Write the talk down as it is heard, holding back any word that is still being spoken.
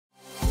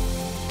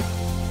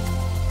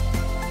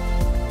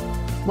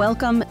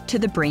Welcome to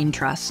The Brain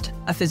Trust,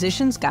 a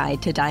physician's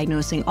guide to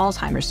diagnosing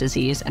Alzheimer's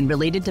disease and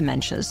related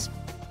dementias,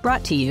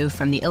 brought to you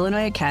from the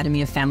Illinois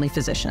Academy of Family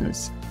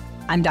Physicians.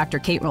 I'm Dr.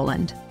 Kate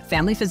Rowland,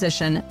 family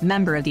physician,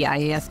 member of the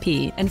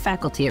IAFP, and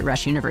faculty at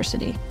Rush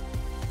University.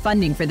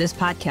 Funding for this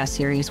podcast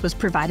series was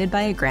provided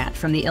by a grant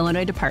from the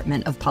Illinois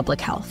Department of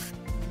Public Health.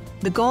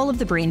 The goal of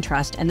the Brain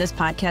Trust and this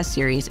podcast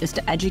series is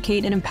to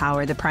educate and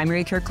empower the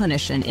primary care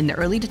clinician in the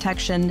early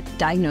detection,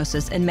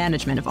 diagnosis, and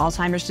management of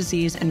Alzheimer's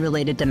disease and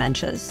related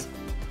dementias.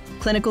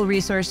 Clinical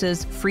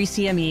resources, free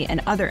CME,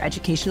 and other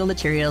educational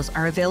materials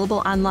are available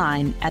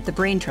online at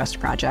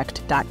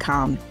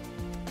thebraintrustproject.com.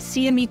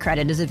 CME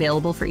credit is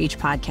available for each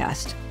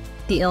podcast.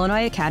 The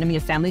Illinois Academy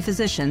of Family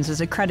Physicians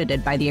is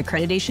accredited by the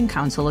Accreditation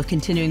Council of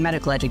Continuing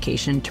Medical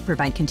Education to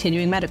provide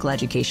continuing medical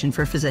education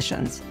for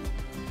physicians.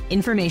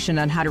 Information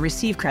on how to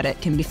receive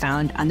credit can be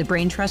found on the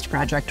Brain Trust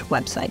Project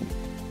website.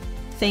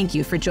 Thank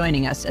you for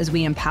joining us as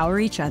we empower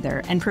each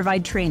other and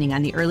provide training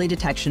on the early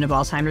detection of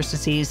Alzheimer's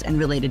disease and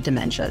related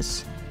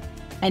dementias.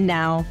 And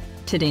now,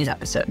 today's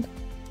episode.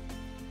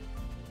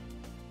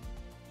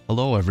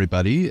 Hello,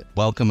 everybody.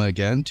 Welcome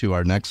again to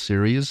our next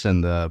series in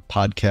the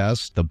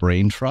podcast, The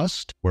Brain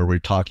Trust, where we're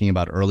talking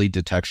about early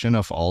detection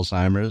of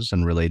Alzheimer's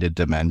and related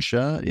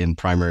dementia in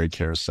primary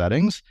care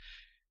settings.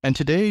 And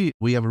today,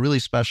 we have a really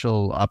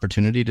special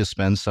opportunity to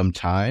spend some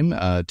time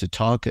to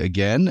talk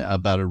again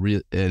about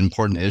an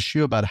important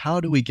issue about how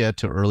do we get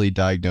to early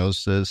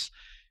diagnosis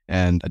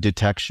and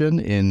detection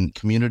in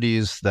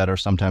communities that are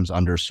sometimes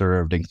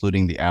underserved,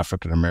 including the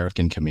African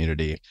American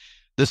community.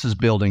 This is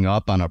building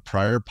up on a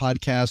prior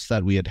podcast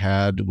that we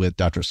had with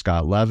Dr.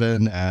 Scott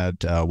Levin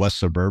at West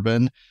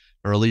Suburban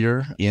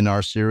earlier in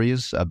our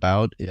series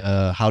about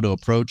how to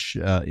approach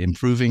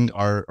improving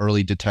our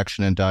early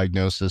detection and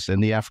diagnosis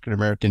in the African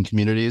American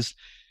communities.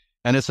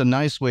 And it's a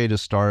nice way to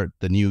start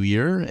the new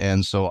year.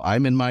 And so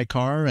I'm in my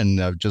car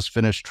and I've just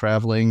finished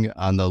traveling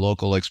on the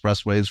local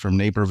expressways from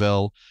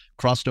Naperville,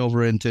 crossed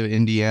over into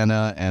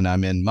Indiana, and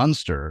I'm in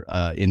Munster,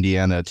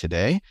 Indiana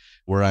today,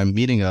 where I'm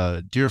meeting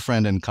a dear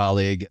friend and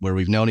colleague where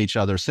we've known each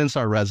other since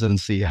our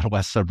residency at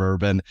West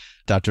Suburban,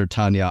 Dr.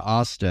 Tonja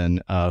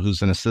Austin,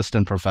 who's an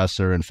assistant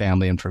professor in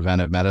family and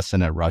preventive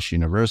medicine at Rush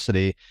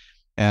University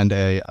and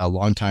a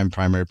longtime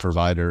primary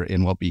provider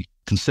in what we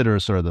consider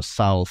sort of the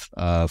south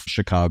of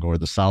Chicago or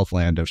the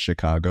Southland of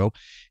Chicago.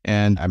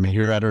 And I'm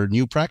here at her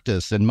new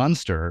practice in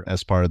Munster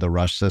as part of the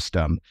Rush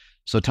system.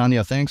 So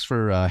Tonja, thanks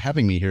for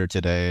having me here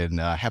today, and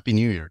Happy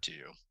New Year to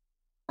you.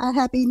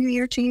 Happy New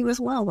Year to you as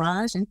well,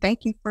 Raj, and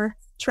thank you for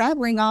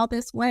traveling all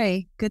this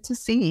way. Good to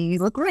see you. You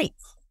look great.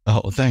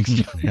 Oh, thanks.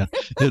 Yeah,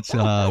 it's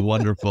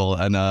wonderful,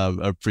 and I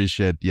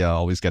appreciate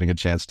always getting a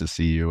chance to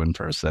see you in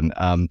person.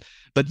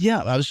 But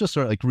yeah, I was just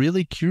sort of like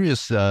really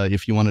curious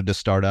if you wanted to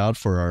start out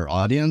for our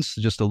audience,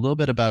 just a little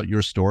bit about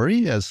your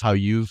story as how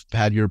you've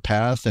had your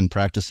path in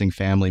practicing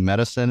family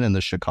medicine in the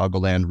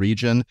Chicagoland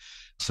region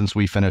since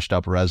we finished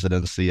up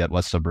residency at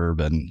West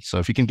Suburban. So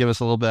if you can give us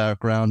a little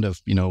background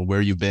of,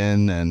 where you've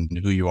been and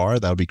who you are,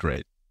 that would be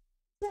great.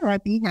 Sure,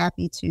 I'd be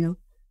happy to.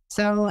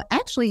 So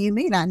actually, you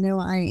may not know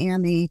I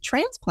am a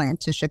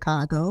transplant to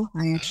Chicago.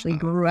 I actually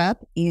grew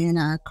up in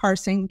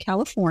Carson,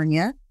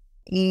 California.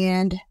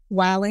 And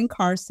while in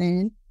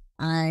Carson,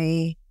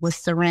 I was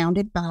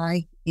surrounded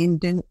by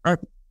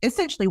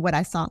essentially what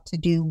I sought to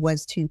do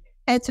was to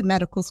head to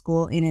medical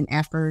school in an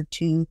effort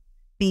to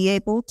be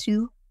able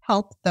to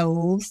help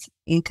those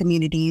in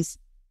communities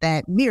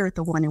that mirrored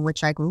the one in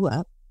which I grew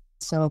up.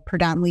 So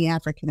predominantly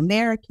African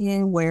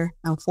American, where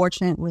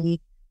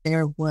unfortunately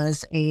there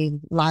was a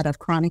lot of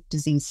chronic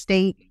disease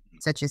state,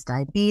 such as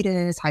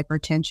diabetes,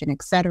 hypertension,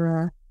 et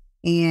cetera.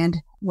 And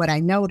what I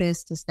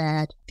noticed is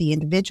that the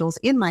individuals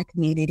in my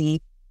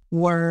community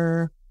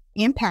were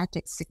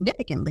impacted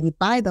significantly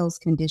by those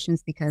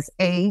conditions because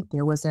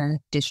there was a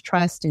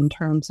distrust in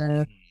terms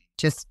of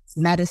just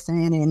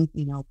medicine and,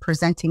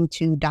 presenting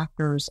to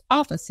doctors'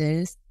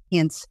 offices.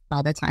 Hence,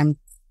 by the time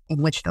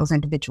in which those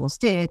individuals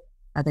did,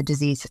 the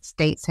disease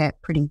states had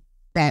pretty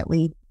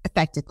badly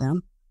affected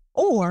them.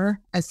 Or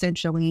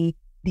essentially,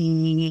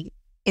 the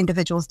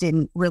individuals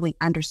didn't really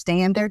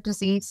understand their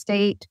disease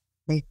state.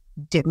 They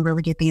didn't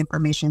really get the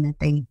information that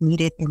they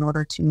needed in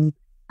order to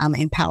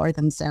empower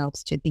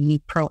themselves to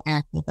be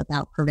proactive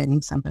about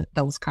preventing some of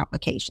those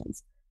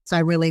complications. So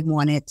I really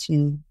wanted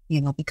to,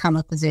 become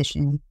a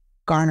physician,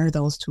 garner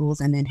those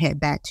tools, and then head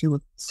back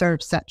to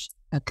serve such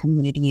a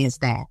community as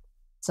that.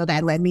 So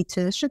that led me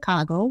to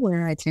Chicago,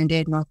 where I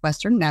attended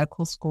Northwestern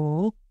Medical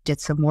School,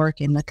 did some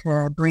work in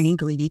the brain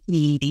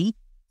community.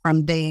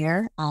 From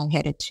there, I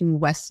headed to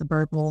West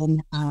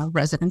Suburban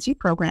residency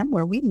program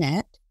where we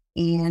met.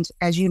 And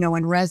as you know,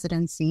 in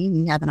residency,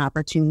 you have an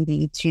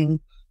opportunity to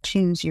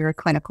choose your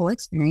clinical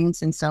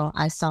experience. And so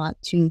I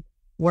sought to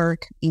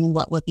work in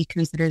what would be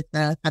considered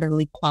the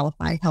federally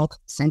qualified health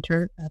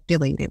center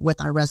affiliated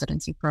with our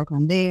residency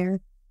program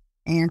there.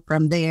 And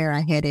from there,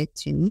 I headed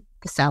to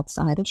the south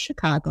side of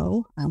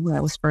Chicago, where I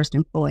was first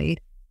employed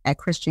at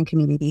Christian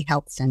Community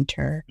Health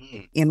Center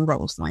in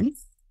Roseland.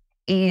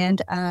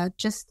 And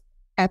just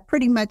at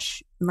pretty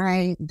much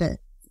the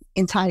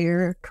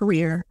entire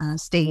career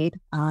stayed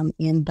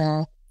in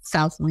the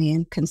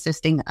Southland,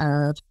 consisting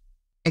of,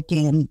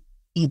 again,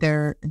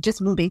 either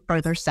just moving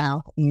further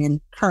south.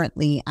 And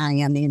currently I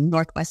am in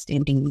Northwest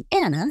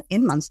Indiana,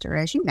 in Munster,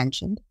 as you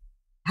mentioned.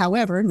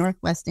 However,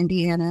 Northwest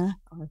Indiana,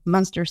 or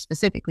Munster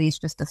specifically, is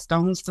just a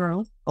stone's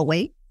throw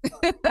away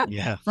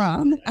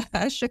from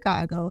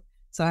Chicago.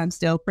 So I'm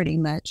still pretty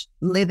much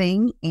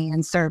living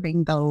and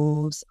serving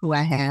those who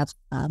I have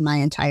my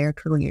entire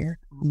career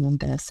in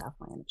the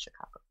Southland of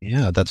Chicago.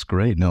 Yeah, that's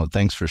great. No,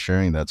 thanks for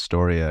sharing that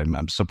story.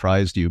 I'm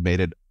surprised you made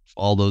it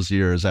all those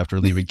years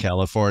after leaving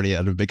California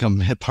and have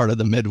become part of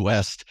the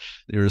Midwest.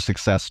 You're a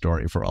success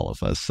story for all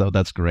of us. So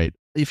that's great.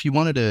 If you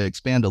wanted to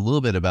expand a little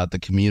bit about the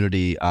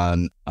community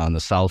on the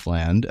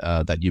Southland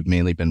that you've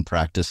mainly been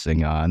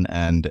practicing on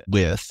and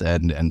with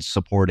and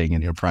supporting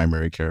in your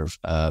primary care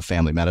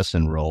family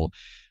medicine role,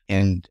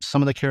 and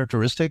some of the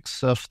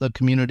characteristics of the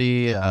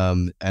community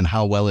and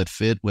how well it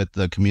fit with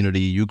the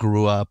community you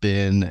grew up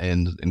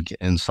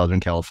in Southern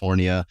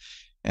California,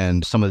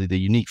 and some of the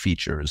unique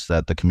features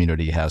that the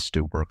community has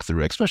to work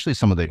through, especially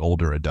some of the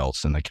older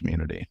adults in the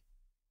community.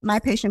 My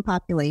patient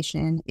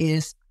population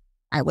is,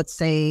 I would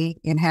say,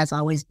 and has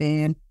always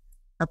been,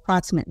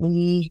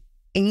 approximately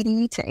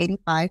 80 to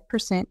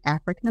 85%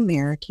 African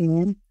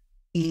American,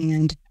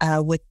 and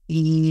with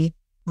the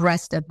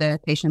rest of the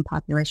patient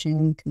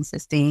population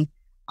consisting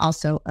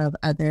also of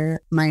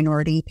other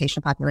minority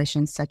patient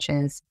populations such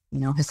as,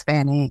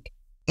 Hispanic,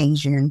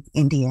 Asian,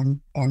 Indian,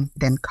 and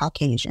then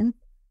Caucasian.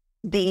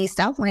 The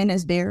Southland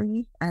is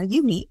very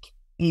unique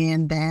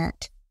in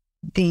that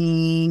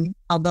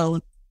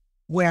although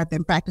where I've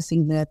been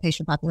practicing, the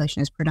patient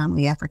population is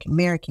predominantly African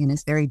American,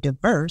 is very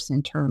diverse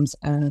in terms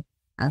of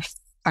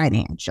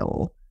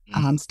financial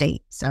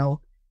state. So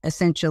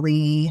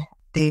essentially,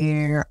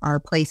 there are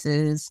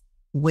places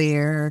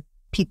where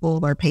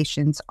people or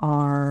patients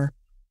are,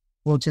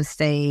 we'll just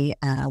say,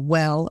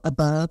 well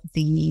above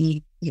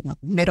the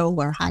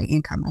middle or high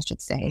income, I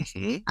should say.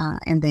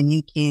 And then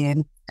you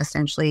can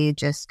essentially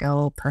just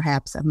go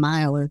perhaps a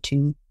mile or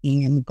two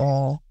and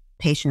the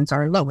patients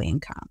are low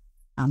income.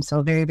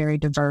 So very, very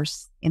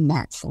diverse in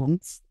that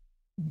sense.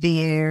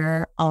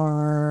 There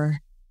are,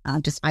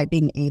 despite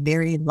being a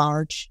very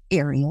large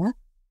area,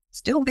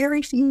 still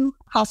very few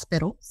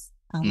hospitals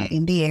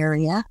in the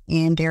area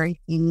and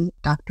very few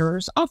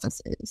doctors'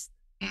 offices,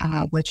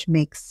 which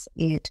makes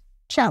it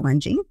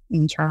challenging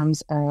in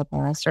terms of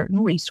certain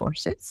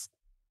resources.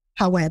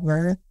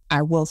 However,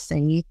 I will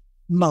say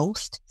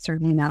most,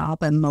 certainly not all,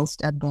 but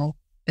most of the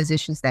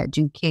physicians that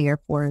do care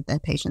for the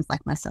patients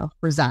like myself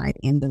reside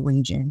in the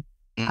region,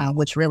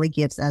 which really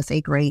gives us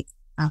a great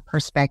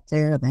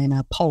perspective and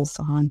a pulse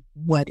on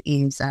what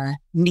is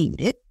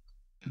needed.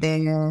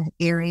 The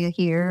area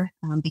here,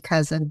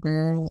 because of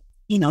the,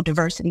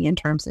 diversity in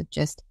terms of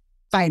just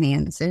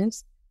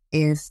finances,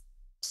 is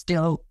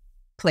still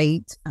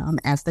plagued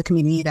as the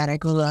community that I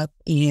grew up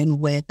in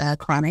with a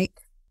chronic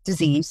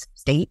disease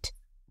state.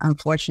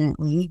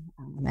 Unfortunately,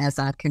 as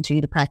I've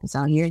continued to practice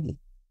out here,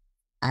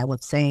 I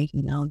would say,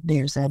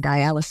 there's a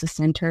dialysis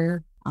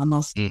center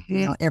almost,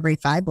 every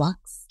 5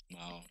 blocks.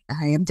 Wow.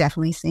 I am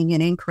definitely seeing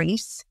an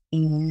increase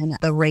in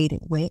the rate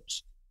at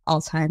which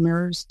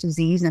Alzheimer's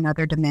disease and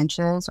other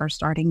dementias are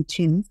starting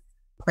to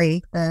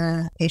plague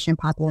the patient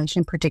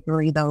population,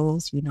 particularly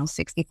those,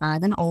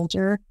 65 and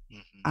older.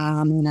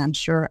 And I'm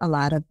sure a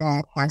lot of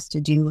that has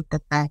to do with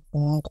the fact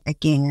that,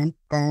 again,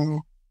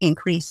 the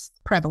increased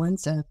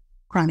prevalence of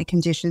chronic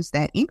conditions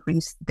that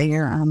increase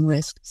their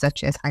risk,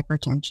 such as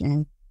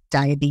hypertension,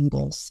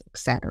 diabetes,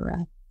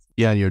 etc.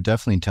 Yeah, you're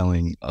definitely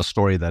telling a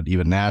story that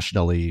even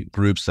nationally,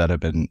 groups that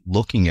have been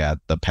looking at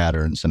the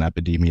patterns and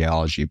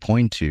epidemiology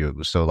point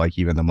to. So like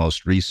even the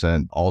most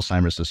recent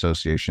Alzheimer's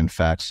Association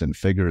Facts and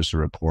Figures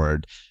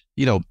report,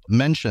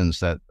 mentions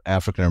that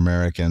African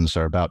Americans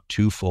are about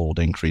 2-fold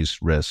increased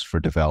risk for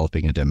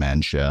developing a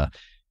dementia.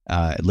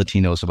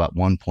 Latinos about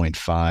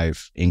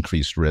 1.5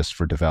 increased risk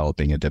for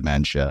developing a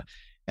dementia.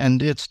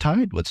 And it's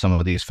tied with some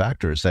of these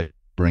factors that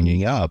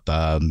bringing up,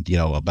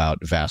 about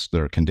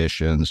vascular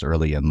conditions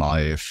early in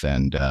life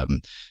and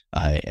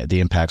the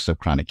impacts of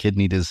chronic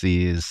kidney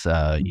disease.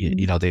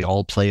 They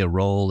all play a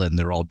role, and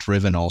they're all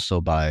driven also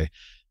by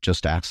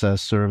just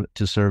access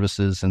to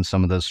services and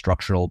some of the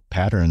structural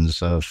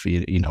patterns of,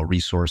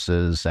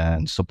 resources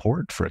and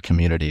support for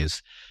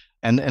communities.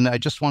 And I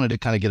just wanted to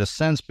kind of get a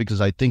sense, because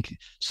I think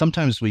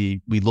sometimes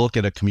we look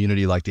at a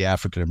community like the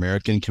African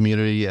American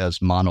community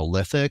as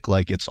monolithic,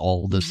 like it's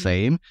all the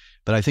same.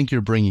 But I think you're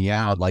bringing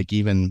out, like,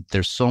 even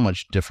there's so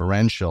much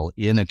differential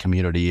in a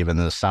community, even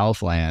in the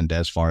Southland,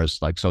 as far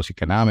as like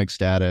socioeconomic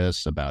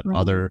status, about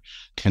other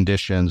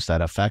conditions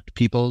that affect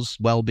people's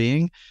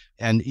well-being.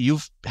 And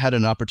you've had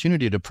an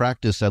opportunity to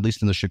practice, at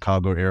least in the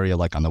Chicago area,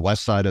 like on the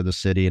west side of the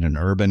city, in an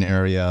urban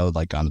area,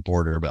 like on the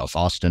border of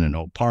Austin and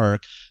Oak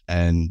Park,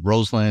 and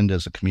Roseland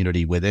as a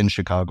community within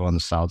Chicago on the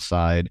south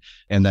side,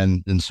 and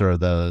then in sort of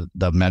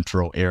the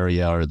metro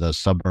area or the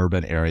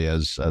suburban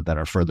areas that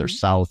are further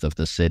south of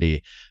the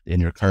city in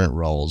your current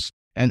roles.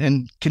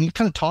 And can you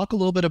kind of talk a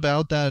little bit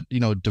about that,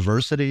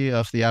 diversity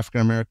of the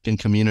African American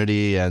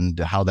community and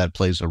how that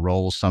plays a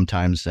role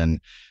sometimes in,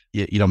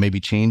 maybe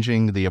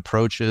changing the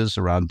approaches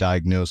around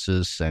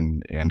diagnosis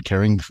and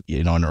caring,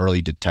 an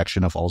early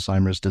detection of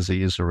Alzheimer's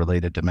disease or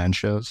related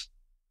dementias?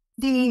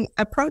 The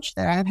approach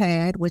that I've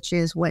had, which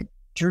is what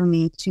drew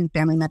me to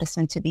family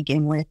medicine to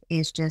begin with,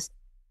 is just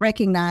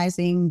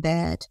recognizing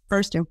that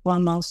first and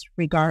foremost,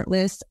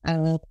 regardless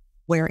of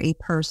where a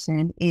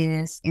person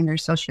is in their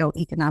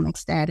socioeconomic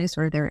status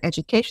or their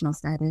educational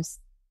status,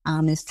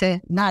 is to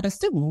not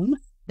assume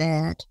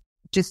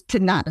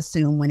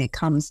when it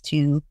comes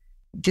to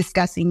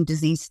discussing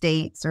disease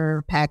states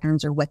or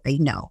patterns or what they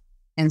know.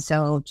 And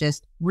so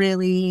just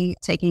really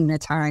taking the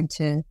time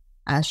to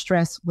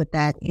stress with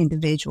that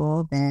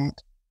individual that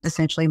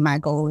essentially my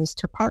goal is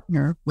to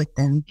partner with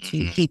them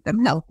to keep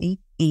them healthy.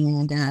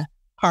 And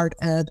part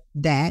of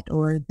that,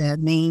 or the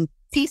main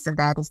piece of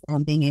that, is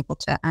them being able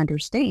to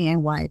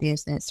understand why it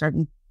is that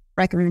certain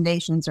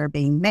recommendations are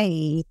being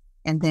made,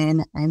 and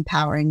then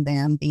empowering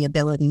them the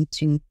ability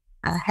to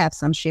have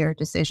some shared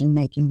decision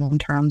making in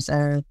terms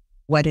of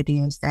what it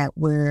is that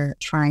we're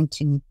trying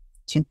to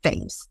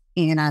face.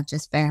 And I've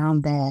just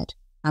found that,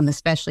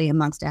 especially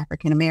amongst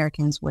African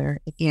Americans, where,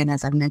 again,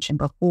 as I've mentioned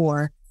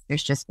before,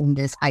 there's just been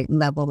this heightened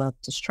level of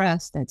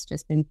distrust that's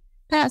just been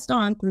passed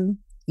on through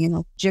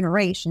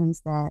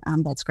generations,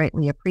 that's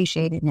greatly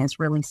appreciated and is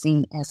really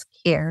seen as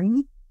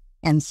caring.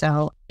 And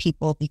so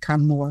people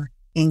become more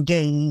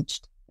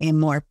engaged and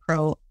more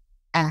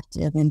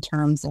proactive in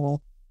terms of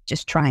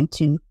just trying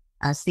to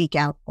seek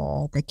out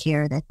the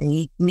care that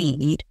they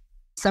need.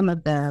 Some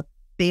of the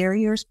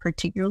barriers,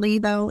 particularly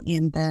though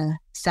in the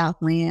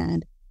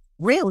Southland,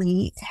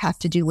 really have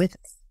to do with,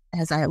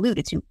 as I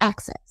alluded to,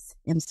 access.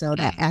 And so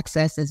that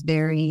access is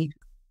very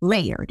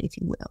layered, if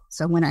you will.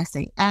 So when I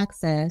say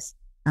access,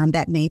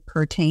 that may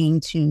pertain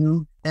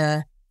to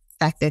the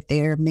fact that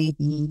there may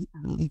be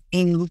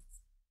any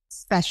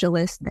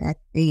specialist that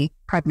a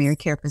primary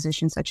care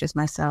physician such as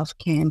myself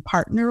can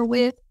partner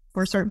with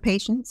for certain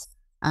patients,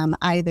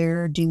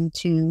 either due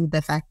to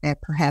the fact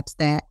that perhaps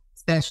that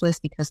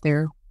specialist, because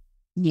they're,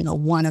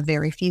 one of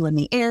very few in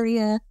the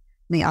area,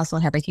 may also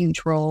have a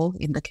huge role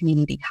in the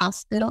community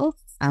hospital.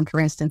 For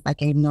instance,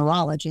 like a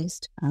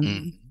neurologist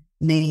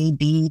may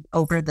be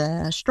over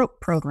the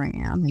stroke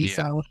program. And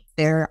so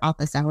their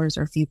office hours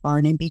are few far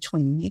and in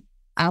between.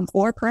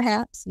 Or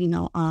perhaps,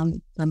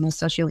 from a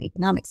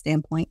socioeconomic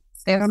standpoint,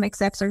 they don't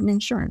accept certain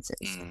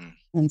insurances.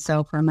 And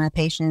so for my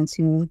patients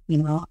who,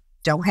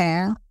 don't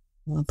have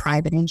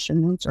private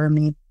insurance, or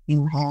may,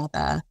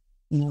 have,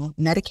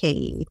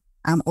 Medicaid,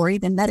 or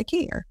even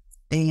Medicare,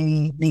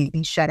 they may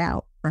be shut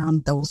out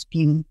from those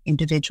few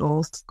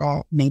individuals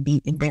that may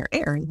be in their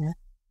area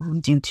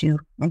due to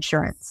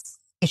insurance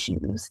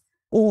issues.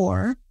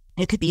 Or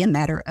it could be a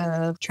matter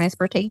of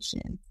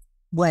transportation.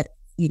 What,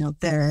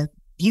 the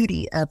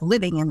beauty of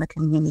living in the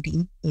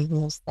community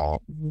is that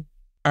you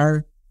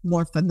are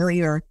more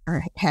familiar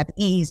or have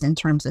ease in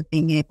terms of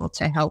being able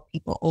to help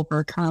people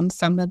overcome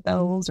some of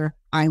those, or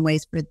find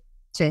ways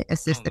to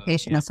assist the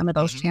patient in some of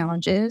those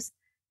challenges.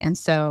 And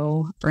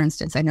so, for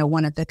instance, I know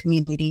one of the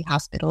community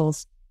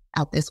hospitals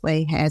out this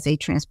way has a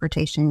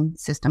transportation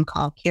system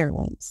called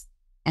CareLinks.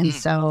 And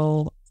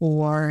so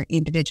for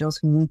individuals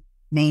who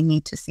may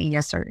need to see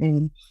a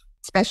certain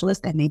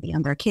specialist that may be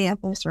on their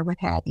campus or what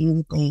have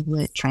you, they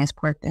would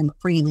transport them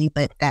freely,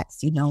 but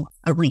that's,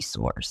 a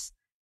resource.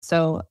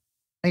 So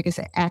like I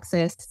said,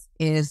 access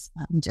is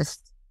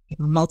just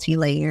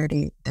multi-layered.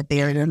 The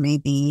barrier may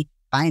be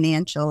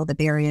financial. The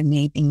barrier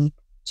may be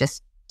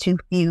just too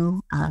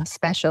few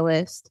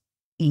specialists.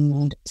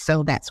 And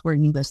so that's where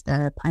you as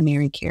the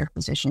primary care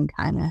physician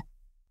kind of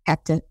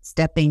have to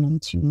step in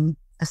to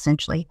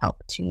essentially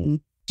help to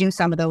do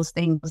some of those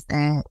things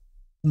that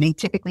may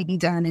typically be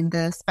done in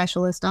the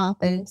specialist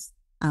office,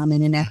 in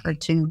an effort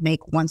to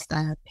make, once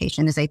the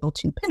patient is able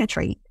to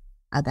penetrate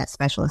that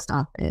specialist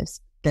office,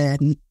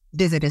 the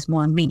visit is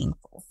more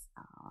meaningful.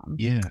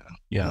 Yeah.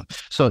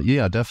 So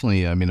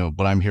definitely. I mean,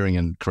 what I'm hearing,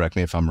 and correct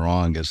me if I'm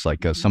wrong, is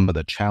like some of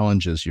the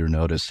challenges you're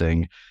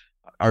noticing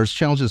are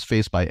challenges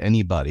faced by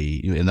anybody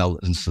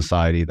in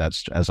society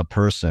that's, as a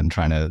person,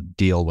 trying to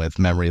deal with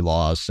memory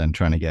loss and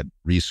trying to get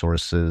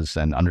resources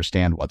and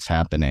understand what's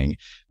happening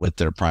with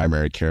their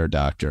primary care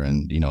doctor.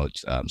 And,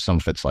 some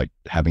of it's like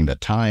having the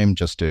time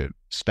just to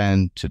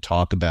spend to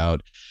talk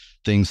about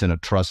things in a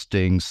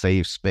trusting,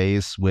 safe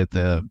space with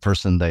the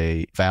person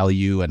they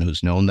value and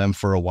who's known them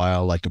for a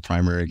while, like a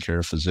primary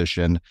care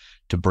physician,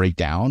 to break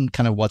down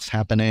kind of what's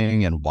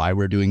happening and why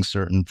we're doing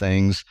certain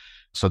things.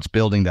 So it's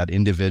building that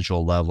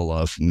individual level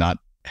of not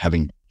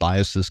having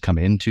biases come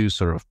into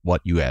sort of what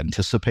you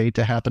anticipate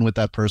to happen with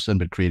that person,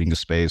 but creating a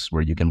space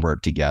where you can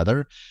work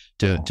together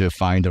to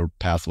find a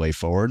pathway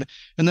forward.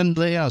 And then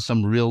they have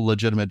some real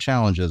legitimate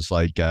challenges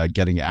like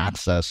getting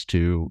access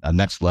to a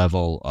next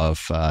level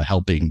of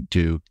helping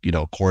to,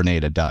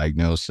 coordinate a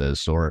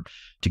diagnosis or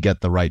to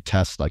get the right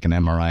test like an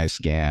MRI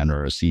scan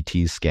or a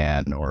CT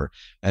scan,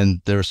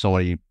 and there are so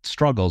many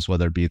struggles,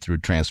 whether it be through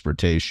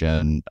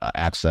transportation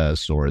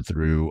access or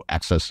through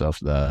access of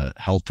the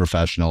health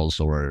professionals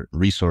or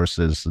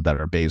resources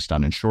that are based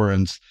on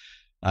insurance.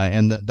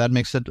 And that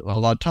makes it a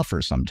lot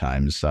tougher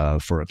sometimes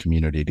for a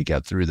community to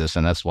get through this.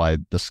 And that's why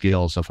the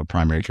skills of a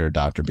primary care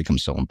doctor become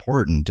so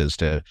important, is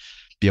to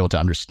be able to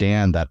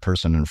understand that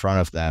person in front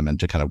of them and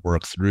to kind of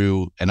work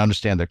through and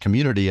understand their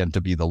community and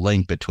to be the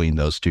link between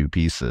those two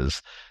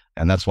pieces.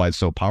 And that's why it's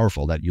so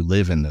powerful that you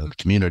live in the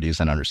communities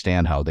and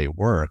understand how they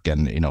work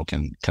and,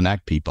 can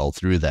connect people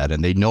through that.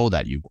 And they know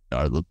that you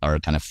are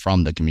kind of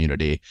from the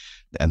community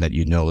and that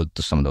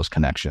some of those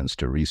connections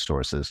to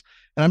resources.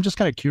 And I'm just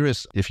kind of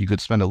curious if you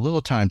could spend a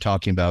little time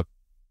talking about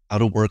how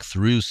to work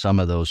through some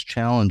of those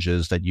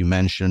challenges that you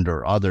mentioned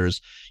or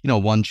others.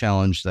 One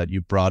challenge that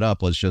you brought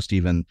up was just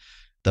even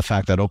the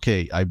fact that,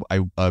 okay, I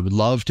would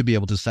love to be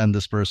able to send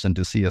this person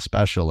to see a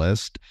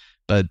specialist,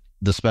 but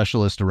the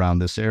specialists around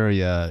this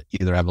area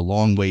either have a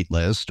long wait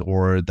list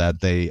or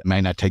that they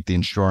might not take the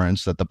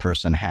insurance that the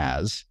person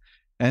has.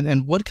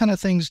 And what kind of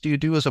things do you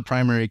do as a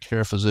primary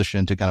care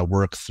physician to kind of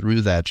work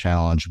through that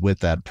challenge with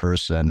that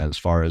person as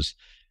far as,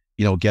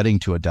 getting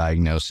to a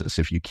diagnosis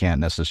if you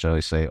can't necessarily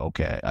say,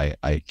 okay,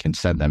 I can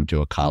send them to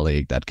a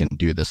colleague that can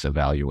do this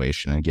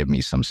evaluation and give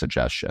me some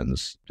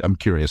suggestions? I'm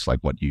curious, like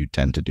what you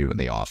tend to do in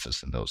the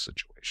office in those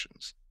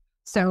situations.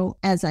 So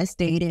as I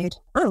stated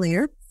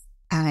earlier,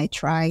 I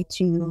try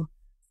to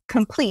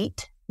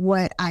complete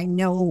what I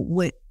know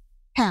would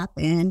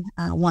happen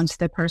once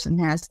the person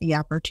has the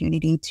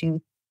opportunity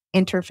to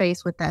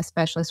interface with that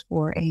specialist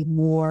for a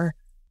more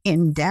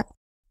in-depth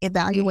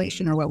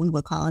evaluation, or what we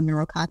would call a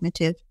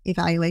neurocognitive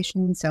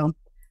evaluation. So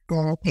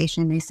the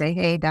patient may say,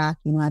 hey, doc,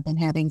 I've been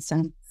having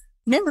some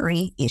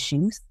memory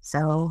issues.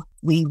 So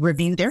we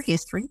review their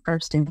history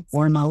first and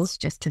foremost,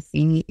 just to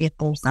see if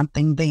there's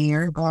something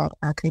there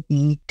that could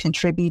be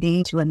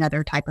contributing to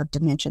another type of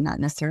dementia, not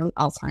necessarily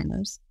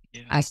Alzheimer's.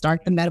 Yeah. I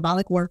start the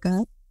metabolic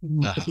workup,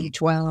 the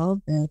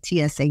B12, the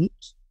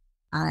TSH.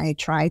 I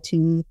try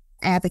to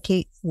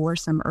advocate for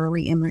some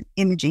early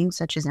imaging,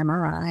 such as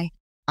MRI.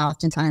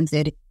 Oftentimes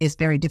it is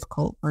very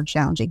difficult or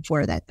challenging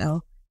for that,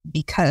 though,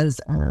 because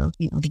of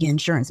the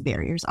insurance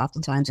barriers.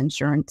 Oftentimes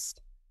insurance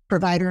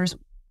providers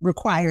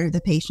require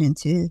the patient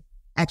to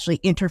actually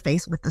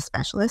interface with the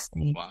specialist.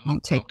 They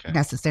won't take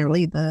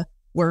necessarily the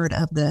word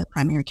of the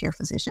primary care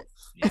physician.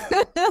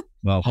 Yeah.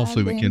 Well,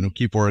 hopefully we can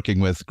keep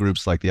working with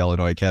groups like the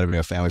Illinois Academy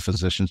of Family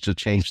Physicians to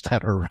change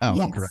that around,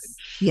 right?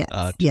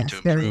 Yes, to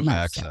improve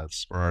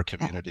access for our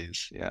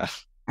communities. Yeah,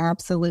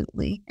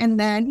 absolutely. And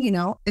then,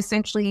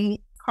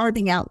 essentially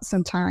carving out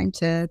some time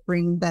to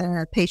bring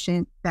the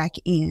patient back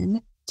in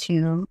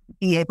to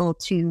be able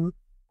to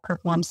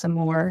perform some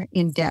more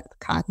in-depth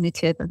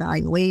cognitive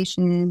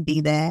evaluation, be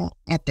that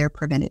at their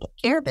preventative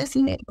care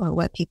visit or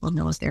what people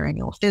know as their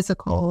annual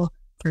physical.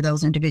 For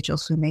those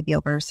individuals who may be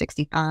over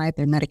 65,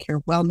 their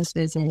Medicare wellness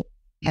visit,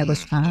 at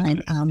which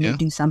time we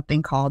do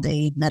something called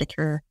a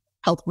Medicare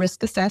health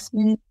risk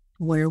assessment,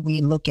 where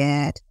we look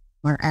at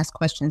or ask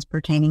questions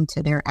pertaining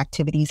to their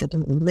activities of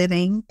daily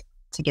living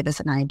to give us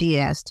an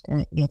idea as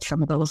to if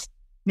some of those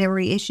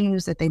memory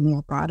issues that they may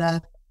have brought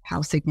up,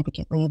 how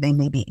significantly they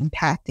may be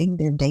impacting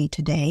their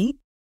day-to-day.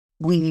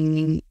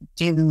 We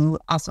do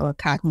also a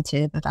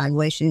cognitive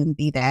evaluation,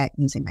 be that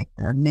using like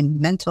the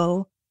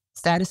mental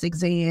status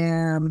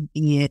exam,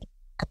 be it,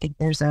 I think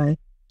there's a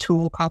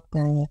tool called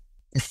the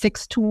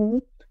 6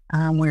 tool,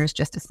 where it's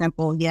just a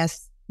simple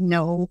yes,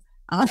 no,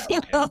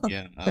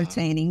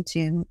 pertaining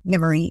to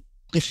memory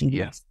issues.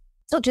 Yeah.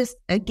 So just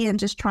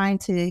trying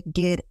to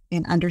get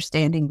an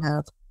understanding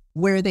of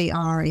where they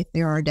are, if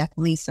there are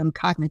definitely some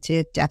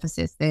cognitive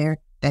deficits there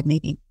that may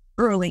be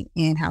early,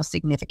 and how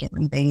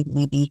significantly they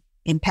may be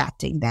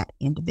impacting that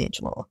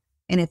individual.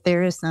 And if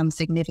there is some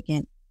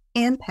significant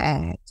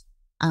impact,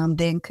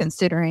 then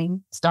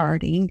considering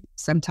starting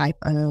some type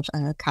of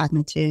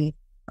cognitive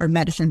or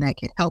medicine that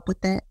could help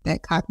with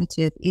that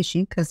cognitive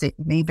issue, because it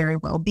may very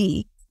well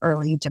be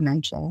early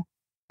dementia.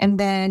 And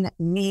then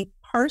me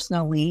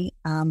personally,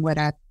 what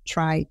I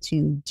try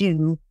to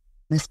do,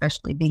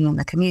 especially being in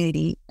the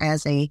community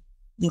as a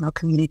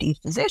community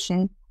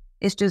physician,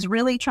 is just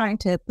really trying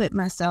to put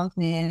myself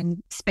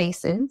in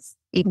spaces,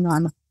 even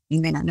though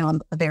you may not know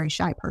I'm a very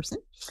shy person,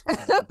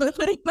 but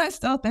putting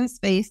myself in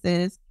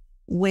spaces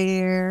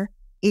where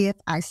if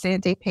I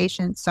send a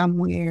patient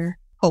somewhere,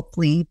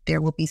 hopefully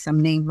there will be some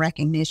name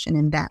recognition,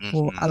 and that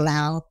will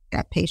allow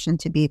that patient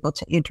to be able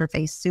to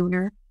interface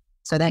sooner.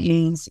 So that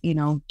means,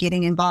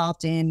 getting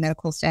involved in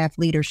medical staff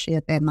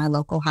leadership at my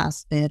local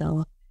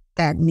hospital.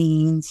 That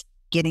means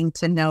getting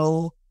to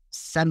know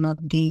some of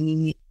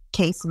the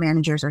case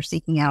managers, or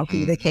seeking out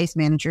who the case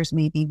managers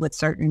may be with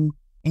certain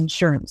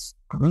insurance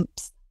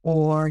groups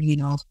or,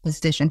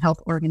 physician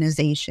health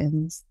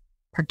organizations.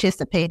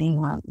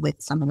 participating with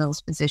some of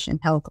those physician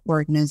health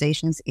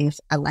organizations if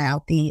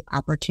allowed the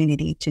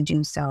opportunity to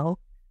do so.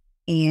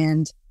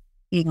 And,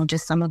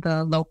 just some of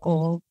the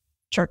local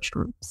church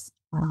groups.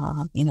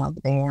 There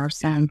are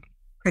some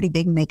pretty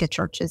big mega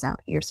churches out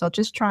here. So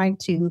just trying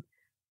to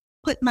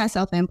put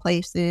myself in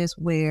places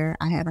where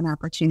I have an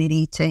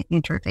opportunity to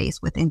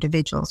interface with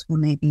individuals who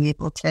may be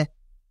able to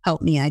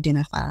help me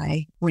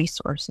identify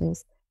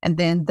resources. And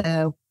then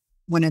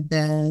one of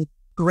the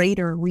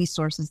greater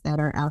resources that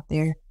are out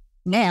there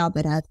now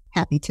that I'm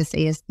happy to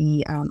say is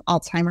the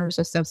Alzheimer's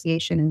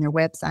Association, and their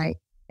website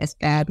is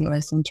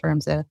fabulous in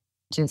terms of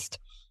just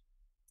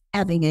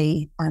having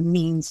a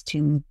means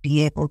to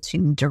be able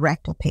to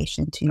direct a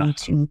patient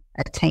to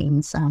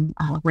attain some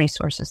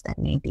resources that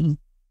may be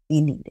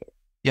needed.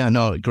 Yeah,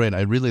 no, great.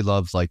 I really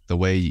love the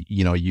way,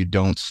 you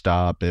don't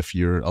stop if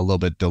you're a little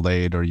bit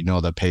delayed or,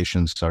 the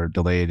patients are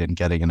delayed in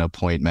getting an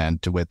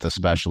appointment with the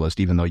specialist,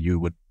 even though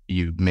you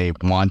may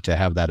want to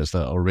have that as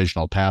the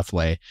original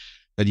pathway,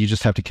 that you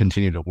just have to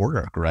continue to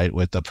work, right,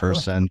 with the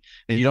person.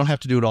 And you don't have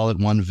to do it all at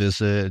one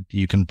visit.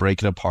 You can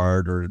break it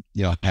apart or,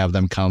 have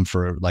them come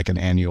for an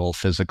annual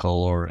physical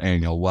or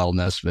annual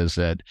wellness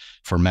visit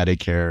for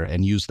Medicare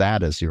and use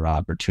that as your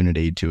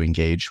opportunity to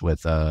engage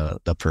with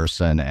the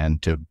person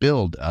and to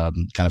build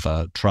kind of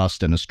a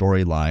trust and a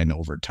storyline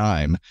over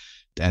time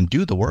and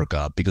do the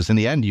workup. Because in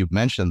the end, you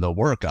mentioned the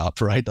workup,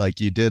 right?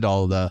 You did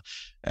all the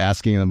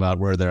asking them about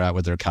where they're at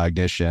with their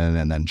cognition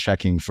and then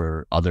checking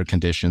for other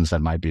conditions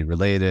that might be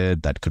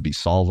related, that could be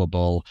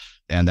solvable,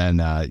 and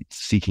then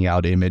seeking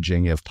out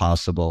imaging if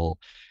possible,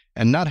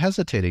 and not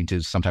hesitating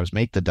to sometimes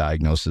make the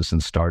diagnosis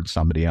and start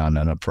somebody on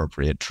an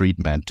appropriate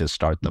treatment to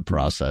start the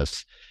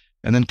process,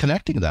 and then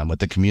connecting them with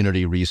the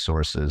community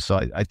resources.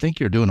 So I think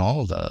you're doing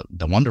all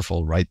the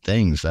wonderful right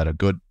things that a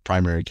good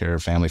primary care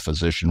family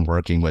physician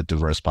working with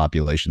diverse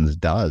populations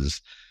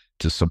does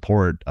to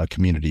support a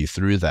community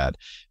through that.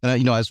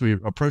 And, as we're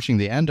approaching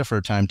the end of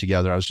our time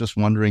together, I was just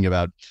wondering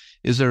about,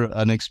 is there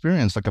an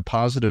experience, a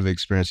positive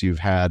experience you've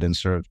had in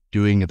sort of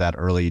doing that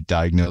early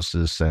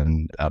diagnosis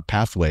and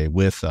pathway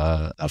with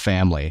a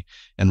family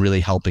and really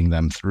helping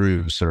them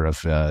through sort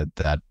of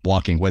that,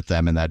 walking with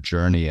them in that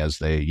journey as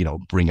they,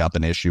 bring up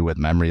an issue with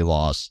memory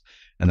loss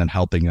and then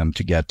helping them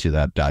to get to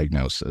that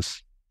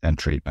diagnosis and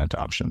treatment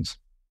options?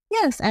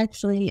 Yes,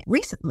 actually,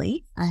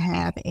 recently I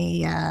have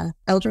a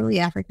elderly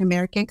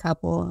African-American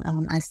couple.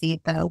 I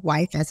see the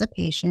wife as a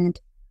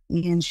patient,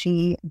 and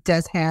she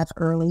does have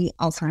early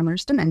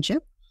Alzheimer's dementia.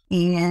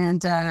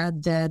 And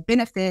the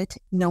benefit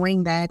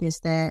knowing that is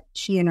that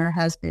she and her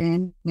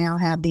husband now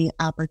have the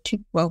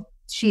opportunity,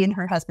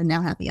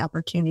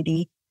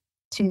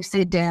 to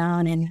sit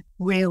down and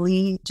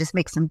really just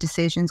make some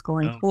decisions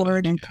going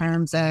forward in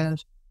terms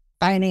of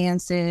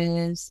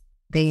finances,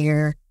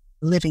 their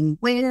living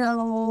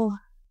will,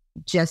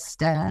 just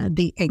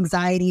the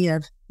anxiety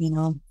of,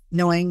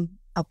 knowing,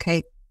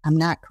 okay, I'm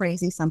not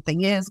crazy,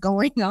 something is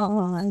going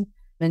on,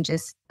 and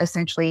just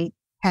essentially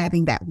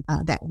having that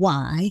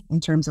why in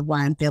terms of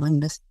why I'm feeling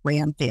this way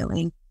I'm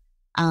feeling.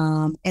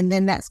 And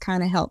then that's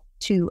kind of helped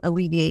to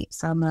alleviate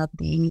some of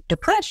the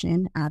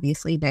depression,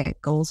 obviously, that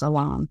goes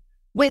along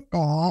with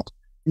that.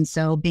 And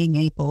so being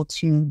able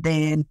to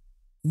then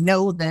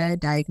know the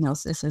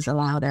diagnosis has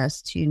allowed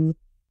us to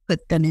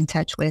put them in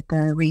touch with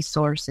the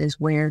resources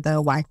where the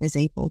wife is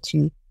able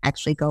to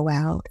actually go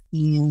out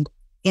and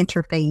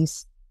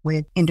interface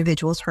with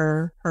individuals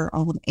her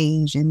own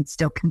age and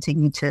still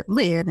continue to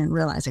live, and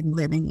realizing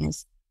living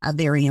is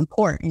very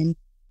important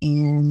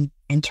in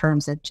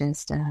terms of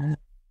just,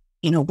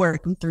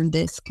 working through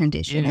this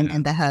condition. Yeah.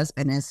 And the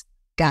husband has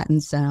gotten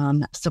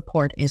some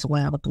support as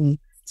well through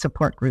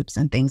support groups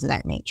and things of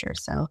that nature.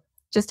 So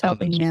just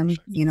helping them,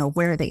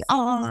 where they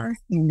are,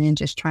 and then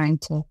just trying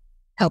to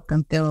help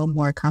them feel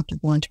more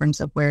comfortable in terms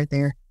of where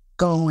they're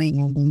going,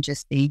 and then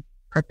just be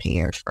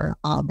prepared for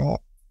all that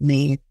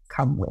may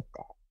come with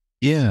that.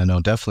 Yeah, no,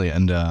 definitely.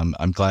 And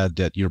I'm glad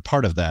that you're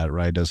part of that,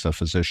 right, as a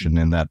physician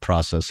in that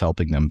process,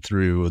 helping them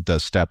through the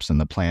steps and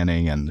the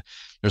planning. And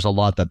there's a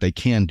lot that they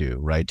can do,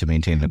 right, to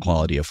maintain the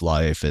quality of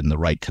life and the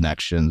right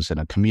connections in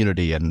a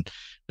community. And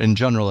in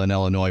general, in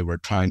Illinois,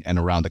 and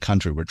around the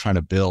country, we're trying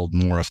to build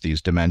more of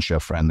these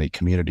dementia-friendly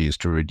communities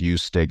to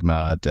reduce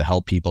stigma, to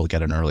help people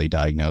get an early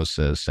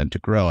diagnosis and to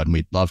grow. And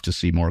we'd love to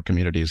see more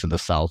communities in the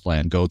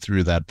Southland go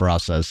through that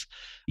process,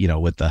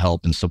 with the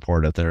help and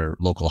support of their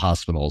local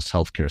hospitals,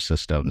 healthcare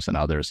systems, and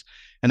others.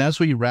 And as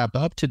we wrap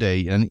up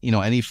today, and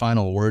any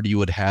final word you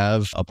would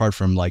have, apart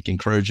from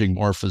encouraging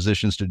more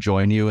physicians to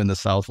join you in the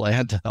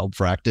Southland to help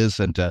practice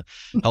and to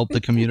help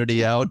the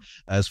community out,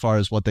 as far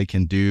as what they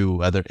can do,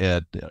 whether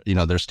at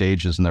their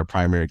stages in their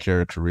primary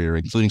care career,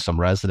 including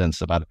some residents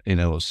about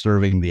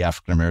serving the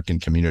African American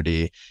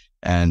community,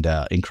 and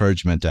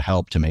encouragement to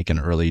help to make an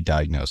early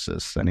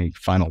diagnosis. Any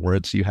final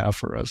words you have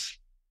for us?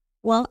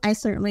 Well, I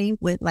certainly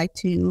would like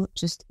to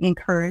just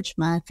encourage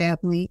my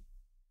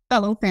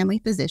fellow family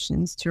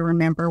physicians to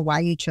remember why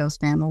you chose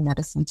family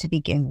medicine to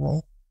begin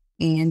with.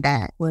 And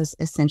that was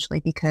essentially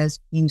because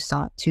you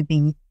sought to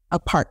be a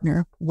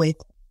partner with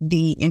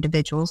the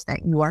individuals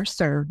that you are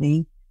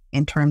serving,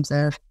 in terms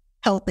of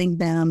helping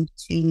them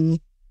to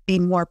be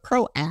more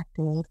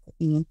proactive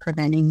in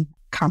preventing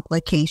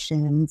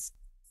complications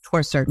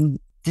for certain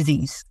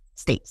disease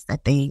states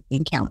that they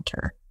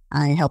encounter,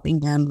 helping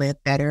them live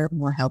better,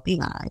 more healthy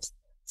lives.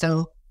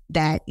 So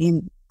that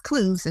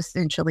includes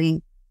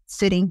essentially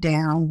sitting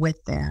down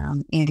with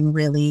them and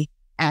really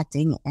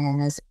acting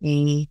as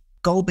a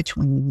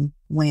go-between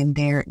when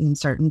they're in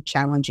certain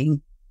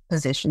challenging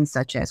positions,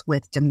 such as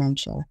with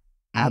dementia.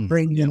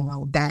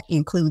 That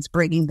includes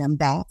bringing them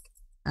back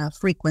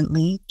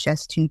frequently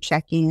just to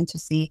check in to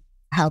see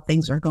how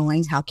things are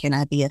going. How can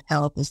I be of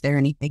help? Is there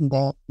anything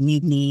that you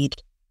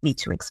need me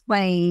to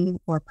explain,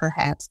 or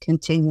perhaps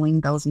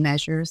continuing those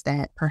measures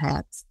that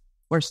perhaps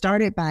were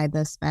started by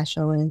the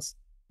specialist,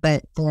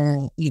 but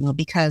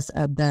because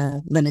of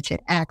the limited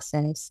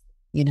access,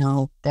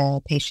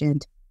 the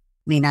patient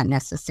may not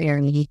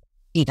necessarily,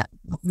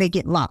 they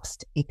get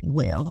lost, if you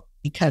will,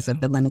 because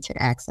of the limited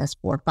access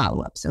for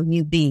follow-up. So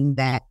you being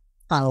that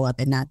follow-up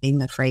and not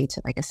being afraid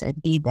to, like I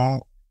said, be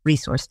that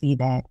resource, be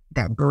that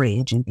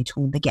bridge in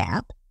between the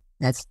gap.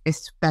 That's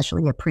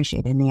especially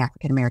appreciated in the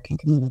African-American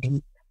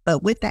community.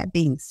 But with that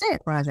being said,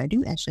 Raj, I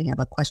do actually have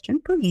a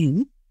question for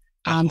you.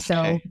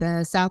 So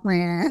the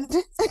Southland,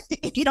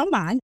 if you don't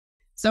mind.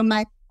 So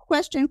my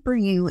question for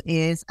you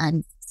is,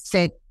 I'm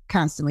said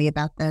constantly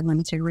about the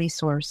limited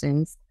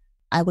resources.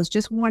 I was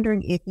just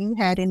wondering if you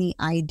had any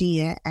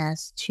idea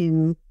as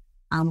to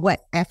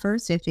what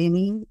efforts, if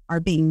any, are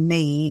being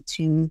made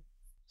to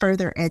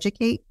further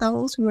educate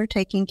those who are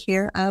taking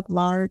care of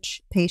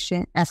large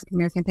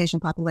African-American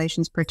patient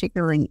populations,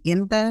 particularly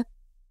in the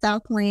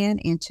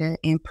Southland, and to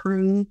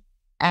improve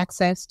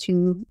access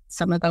to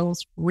some of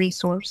those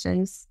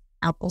resources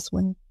out this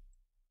way?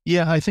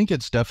 Yeah, I think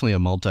it's definitely a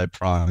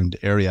multi-pronged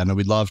area. And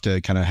we'd love to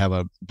kind of have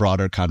a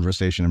broader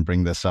conversation and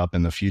bring this up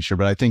in the future.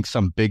 But I think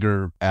some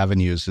bigger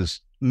avenues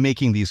is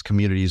making these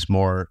communities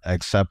more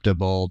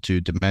acceptable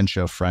to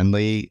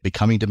dementia-friendly,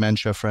 becoming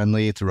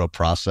dementia-friendly through a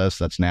process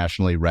that's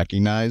nationally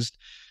recognized.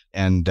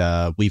 And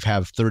we've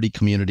have 30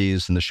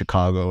 communities in the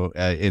Chicago,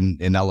 in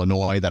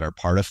Illinois that are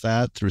part of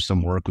that through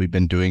some work we've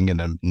been doing in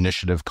an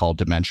initiative called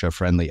Dementia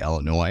Friendly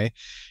Illinois.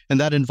 And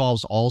that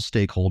involves all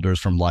stakeholders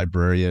from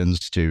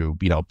librarians to,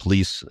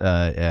 police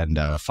and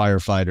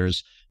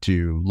firefighters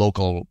to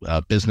local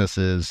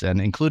businesses, and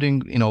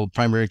including,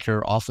 primary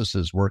care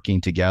offices working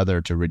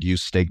together to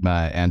reduce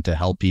stigma and to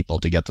help people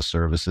to get the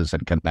services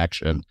and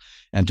connection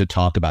and to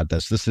talk about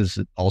this. This has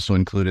also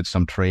included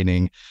some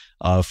training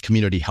of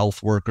community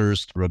health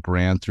workers through a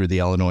grant through the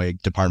Illinois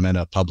Department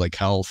of Public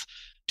Health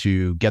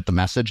to get the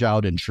message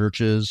out in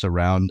churches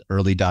around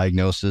early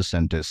diagnosis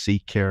and to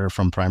seek care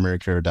from primary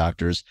care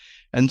doctors.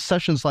 And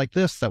sessions like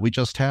this that we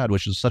just had,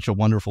 which is such a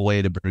wonderful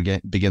way to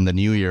begin the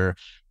new year,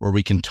 where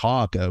we can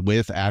talk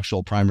with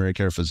actual primary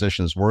care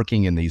physicians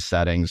working in these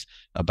settings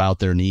about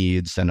their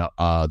needs and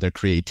their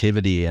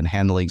creativity and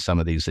handling some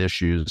of these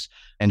issues,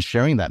 and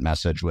sharing that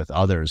message with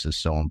others is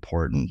so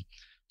important.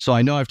 So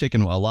I know I've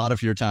taken a lot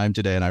of your time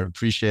today, and I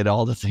appreciate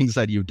all the things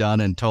that you've done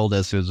and told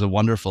us. It was a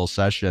wonderful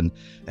session.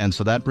 And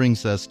so that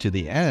brings us to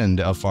the end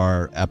of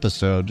our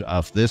episode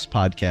of this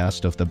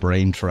podcast of the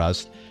Brain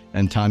Trust.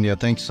 And Tonja,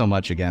 thanks so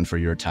much again for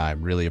your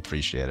time. Really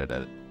appreciated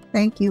it.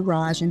 Thank you,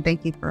 Raj, and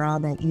thank you for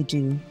all that you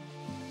do.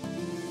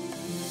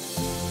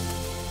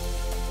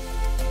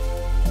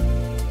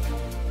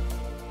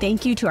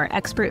 Thank you to our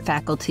expert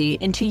faculty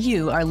and to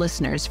you, our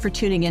listeners, for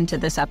tuning into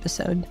this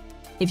episode.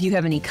 If you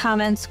have any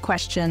comments,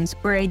 questions,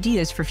 or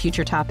ideas for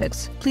future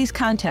topics, please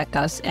contact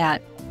us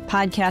at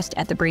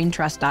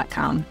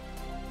podcast@thebraintrust.com.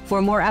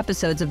 For more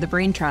episodes of The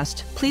Brain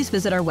Trust, please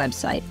visit our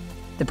website,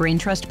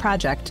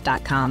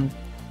 thebraintrustproject.com.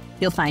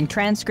 You'll find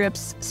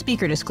transcripts,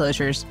 speaker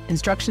disclosures,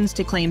 instructions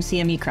to claim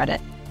CME credit,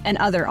 and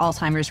other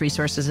Alzheimer's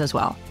resources as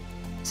well.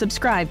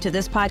 Subscribe to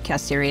this podcast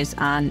series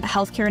on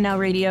Healthcare Now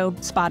Radio,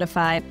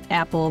 Spotify,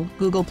 Apple,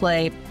 Google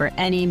Play, or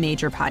any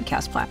major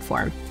podcast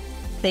platform.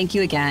 Thank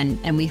you again,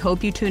 and we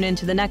hope you tune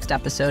into the next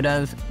episode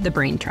of The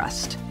Brain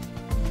Trust.